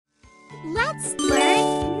Let's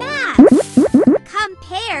learn math.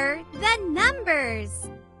 Compare the numbers.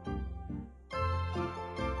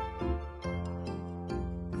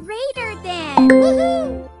 Greater than.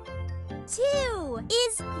 Woohoo! 2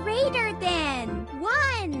 is greater than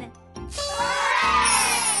 1.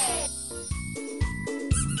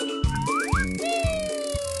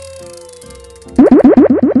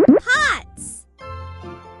 Pots.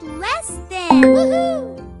 Less than.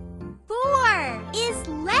 Woohoo! 4 is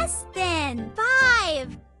less than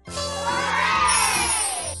 5.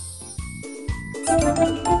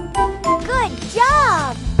 Good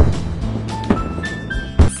job!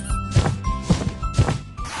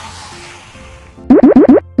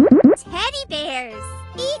 Teddy bears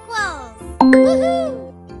equals.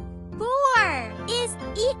 Woohoo! 4 is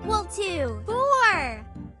equal to 4.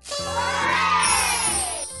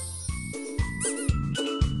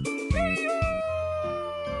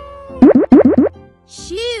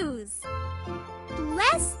 Shoes.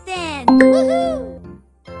 Less than. Woohoo!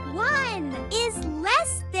 1 is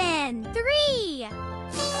less than 3.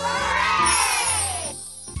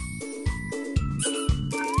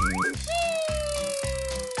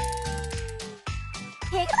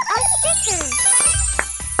 Pick a sticker.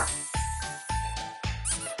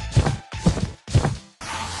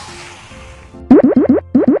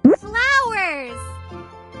 Flowers.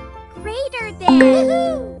 Greater than.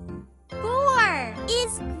 Woohoo! 4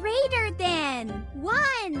 is greater than 1.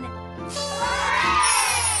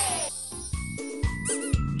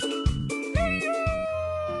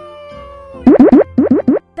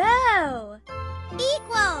 Bow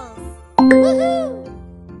equals. Woohoo!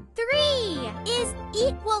 3 is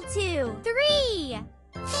equal to 3.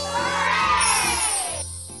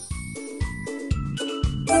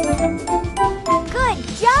 Good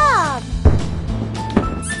job!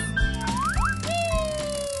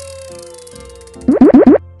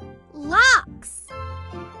 Locks.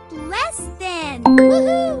 Less than.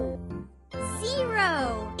 Woohoo!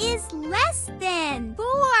 0 is less than 4.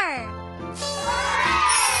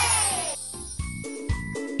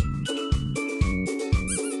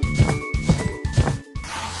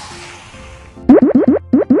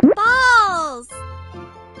 Balls.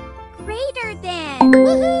 Greater than.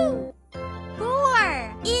 Woohoo!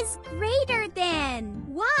 4 is greater than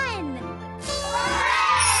 1.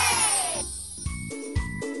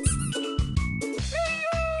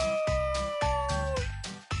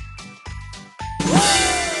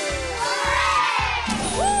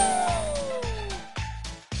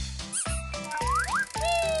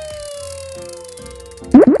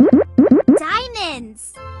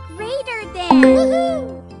 Diamonds. Greater than.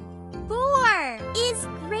 Woohoo! 4 is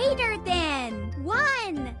greater than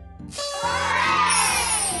 1.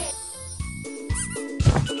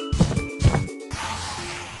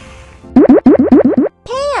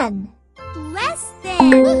 Pan. Less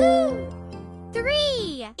than. Woohoo!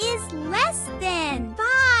 3 is less than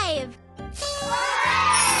 5.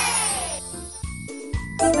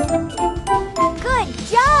 Good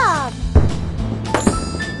job!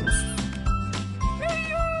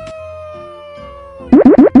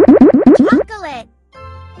 Chocolate.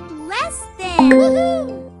 Less than.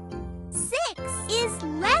 Woohoo! 6 is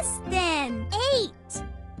less than 8.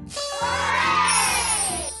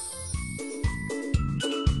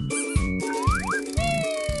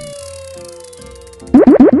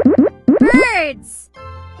 Birds.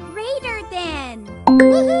 Greater than.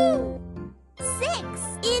 Woohoo! 6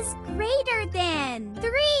 is greater than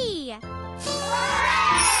 3.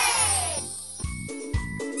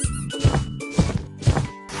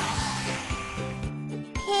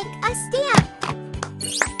 Pick a stamp.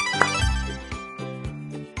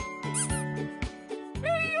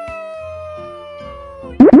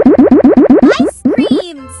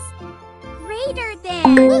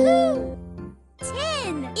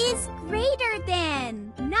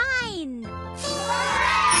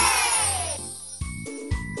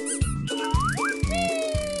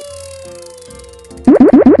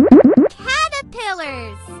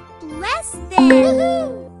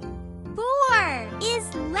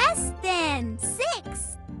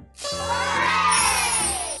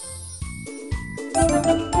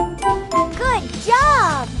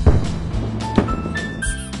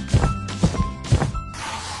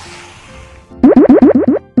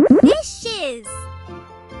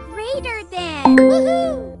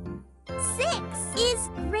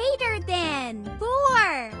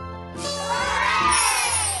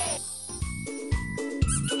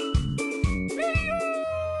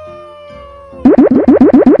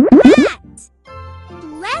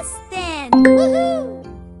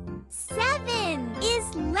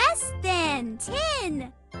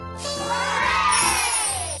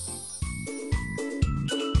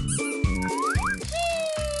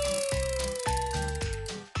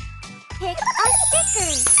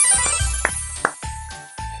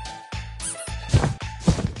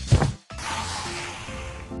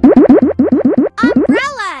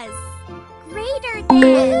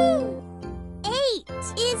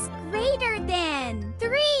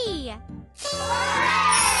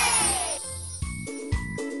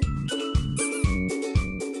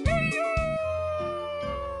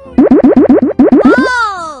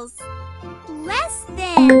 Balls! Less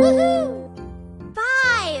than. Woohoo!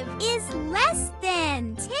 5 is less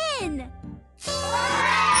than 10.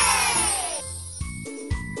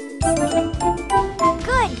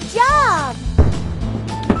 Good job!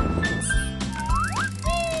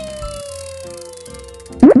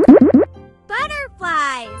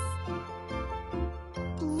 Butterflies.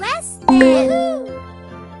 Less than.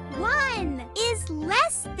 1 is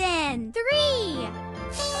less than 3.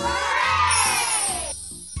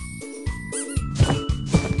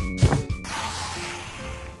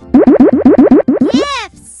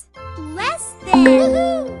 Gifts. Less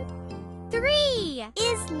than. 3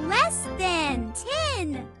 is less than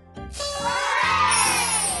 10.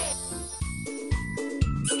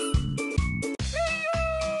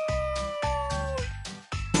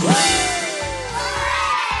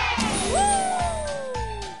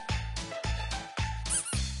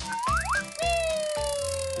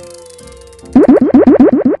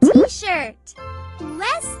 T-shirt.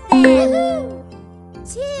 Less than.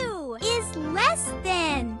 2 is less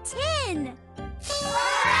than 10.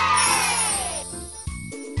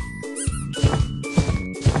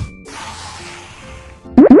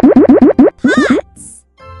 Pots.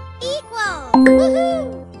 Equals.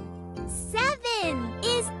 Woohoo! 7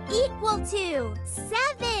 is equal to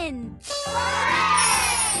 7.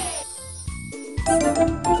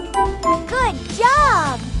 Good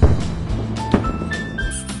job!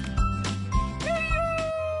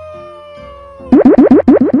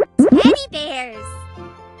 Teddy bears.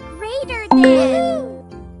 Greater than.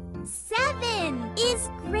 7 is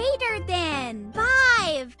greater than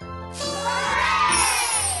 5.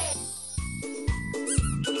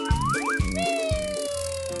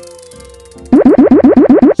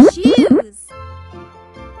 Shoes.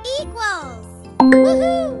 Equals.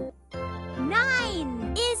 Woohoo!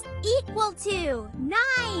 9 is equal to 9.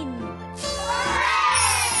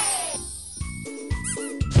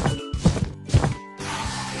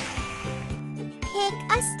 Pick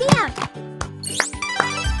a stamp.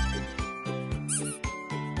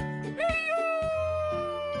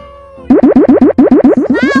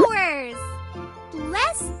 Flowers.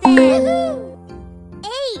 Less than.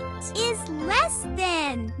 8 is less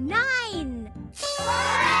than 9.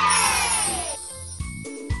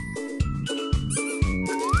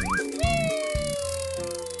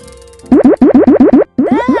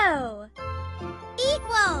 Bow.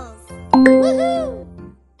 Equals. Woohoo!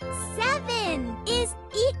 7 is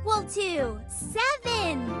equal to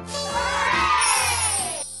 7.